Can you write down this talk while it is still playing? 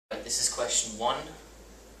This is question 1,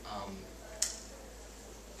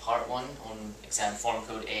 part 1 on exam form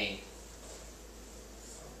code A.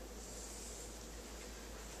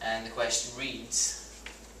 And the question reads,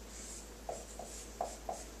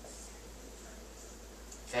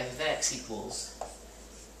 if f of x equals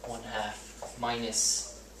 1/2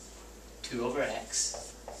 minus 2 over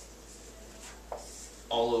x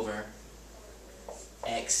all over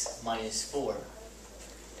x minus 4,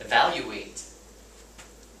 evaluate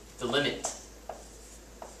the limit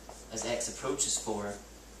as x approaches 4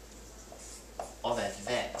 of f of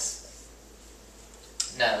x.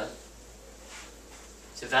 Now,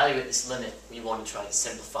 to evaluate this limit, we want to try to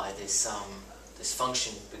simplify this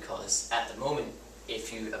function, because at the moment,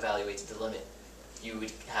 if you evaluated the limit, you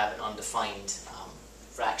would have an undefined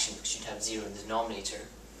fraction, because you'd have 0 in the denominator.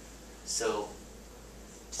 So,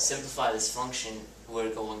 to simplify this function,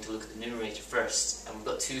 we're going to look at the numerator first, and we've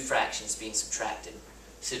got two fractions being subtracted.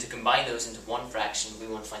 So to combine those into one fraction, we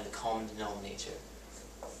want to find the common denominator.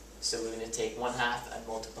 So we're going to take 1/2 and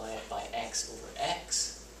multiply it by x over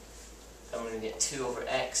x, and we're going to get 2 over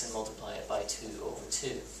x and multiply it by 2 over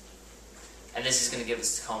 2. And this is going to give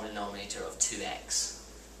us the common denominator of 2x.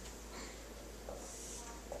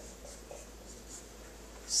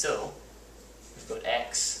 So, we've got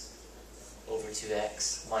x over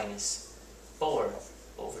 2x minus 4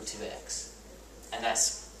 over 2x. And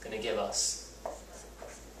that's going to give us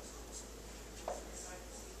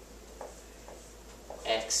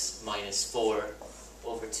x minus 4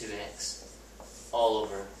 over 2x all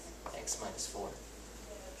over x minus 4.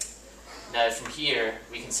 Now from here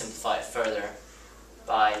we can simplify it further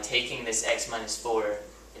by taking this x minus 4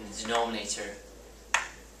 in the denominator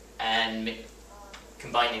and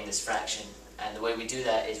combining this fraction. And the way we do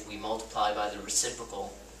that is we multiply by the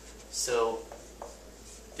reciprocal. So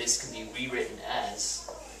this can be rewritten as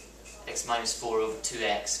x minus 4 over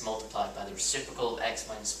 2x multiplied by the reciprocal of x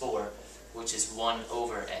minus 4, which is 1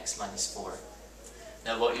 over x minus 4.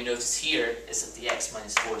 Now what you notice here is that the x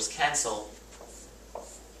minus 4's cancel,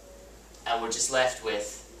 and we're just left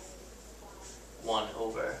with 1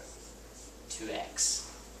 over 2x.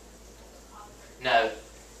 Now,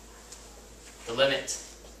 the limit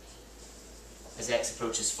as x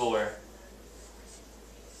approaches 4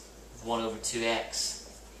 of 1 over 2x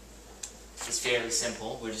is fairly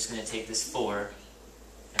simple. We're just going to take this 4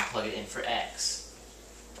 and plug it in for x.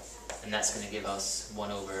 And that's going to give us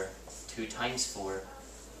 1 over 2 times 4,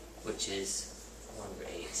 which is 1 over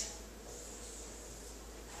 8.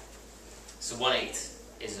 So 1/8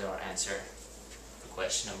 is our answer for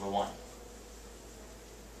question number 1.